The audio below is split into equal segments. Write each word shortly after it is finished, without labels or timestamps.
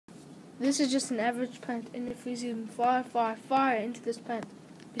This is just an average plant, and if we zoom far, far, far into this plant,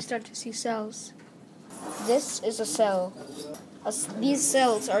 we start to see cells. This is a cell. These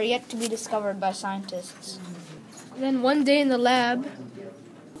cells are yet to be discovered by scientists. Then one day in the lab,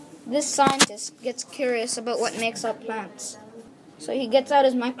 this scientist gets curious about what makes up plants. So he gets out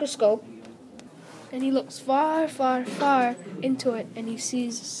his microscope, and he looks far, far, far into it, and he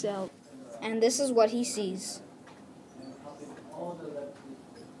sees a cell. And this is what he sees.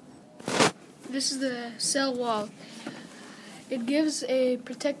 This is the cell wall. It gives a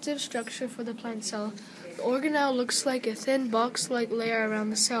protective structure for the plant cell. The organelle looks like a thin box-like layer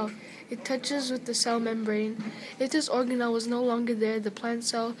around the cell. It touches with the cell membrane. If this organelle was no longer there, the plant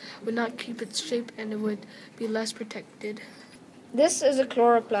cell would not keep its shape and it would be less protected. This is a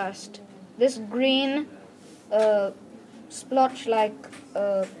chloroplast. This green splotch-like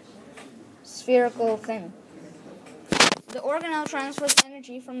spherical thing. The organelle transfers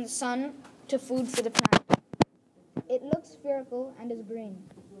energy from the sun to food for the plant. It looks spherical and is green.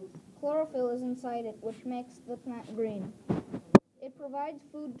 Chlorophyll is inside it, which makes the plant green. It provides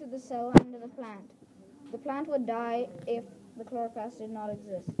food to the cell and to the plant. The plant would die if the chloroplast did not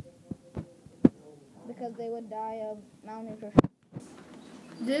exist, because they would die of malnutrition.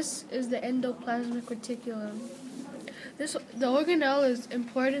 This is the endoplasmic reticulum. The organelle is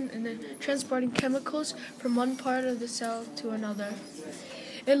important in transporting chemicals from one part of the cell to another.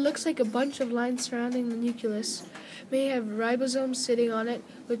 It looks like a bunch of lines surrounding the nucleus. May have ribosomes sitting on it,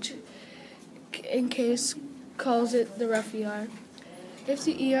 which in case calls it the rough ER. If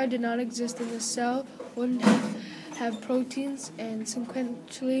the ER did not exist in the cell, wouldn't have proteins and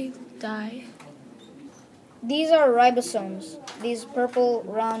sequentially die. These are ribosomes, these purple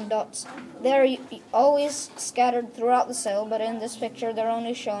round dots. They're always scattered throughout the cell, but in this picture they're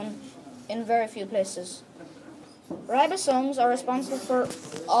only shown in very few places. Ribosomes are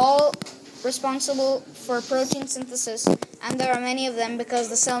responsible for protein synthesis, and there are many of them because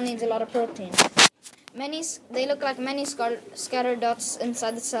the cell needs a lot of protein. They look like many scattered dots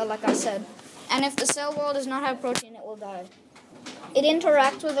inside the cell, like I said. And if the cell wall does not have protein, it will die. It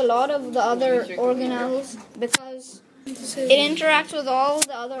interacts with a lot of the other organelles because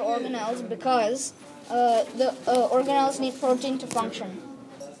the organelles need protein to function.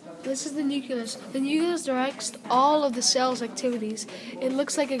 This is the nucleus. The nucleus directs all of the cell's activities. It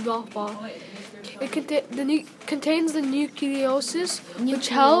looks like a golf ball. It contains the nucleosis, which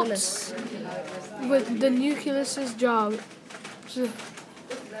helps with the nucleus's job.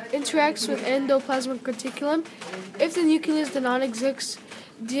 Interacts with endoplasmic reticulum. If the nucleus did not exist,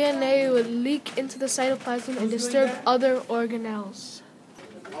 DNA would leak into the cytoplasm and disturb other organelles.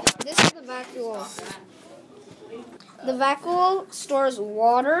 This is the vacuole. The vacuole stores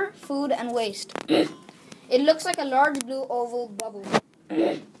water, food, and waste. It looks like a large blue oval bubble.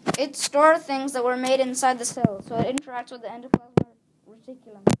 It stores things that were made inside the cell, so it interacts with the endoplasmic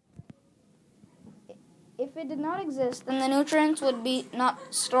reticulum. If it did not exist, then the nutrients would be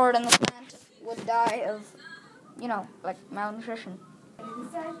not stored and the plant would die of, like malnutrition.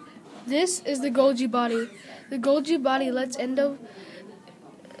 This is the Golgi body. The Golgi body lets endoplasmic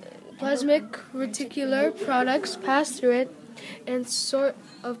reticular products pass through it and sort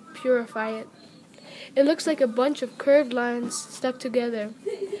of purify it. It looks like a bunch of curved lines stuck together.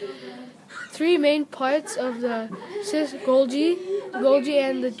 Three main parts of the cis Golgi,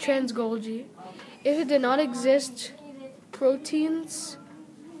 and the trans Golgi. If it did not exist, proteins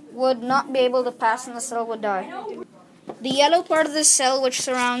would not be able to pass and the cell would die. The yellow part of the cell, which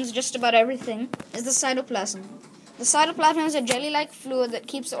surrounds just about everything, is the cytoplasm. The cytoplasm is a jelly-like fluid that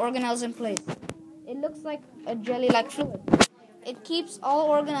keeps the organelles in place. It looks like a jelly-like fluid. It keeps all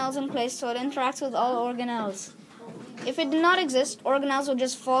organelles in place, so it interacts with all organelles. If it did not exist, organelles would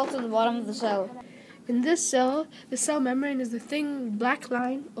just fall to the bottom of the cell. In this cell, the cell membrane is the thin black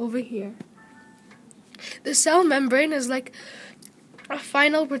line over here. The cell membrane is like a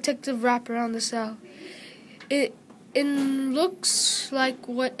final protective wrap around the cell. It looks like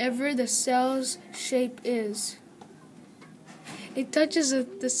whatever the cell's shape is. It touches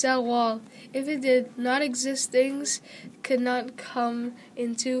the cell wall. If it did not exist, things could not come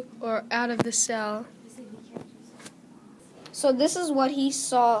into or out of the cell. So this is what he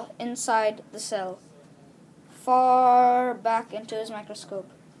saw inside the cell, far back into his microscope.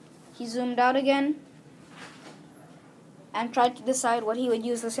 He zoomed out again and tried to decide what he would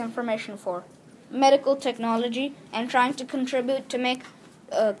use this information for. Medical technology and trying to contribute to make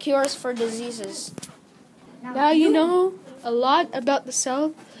cures for diseases. Now you know a lot about the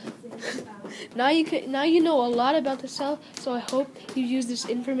cell. Now you know a lot about the cell, so I hope you use this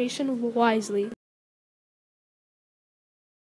information wisely.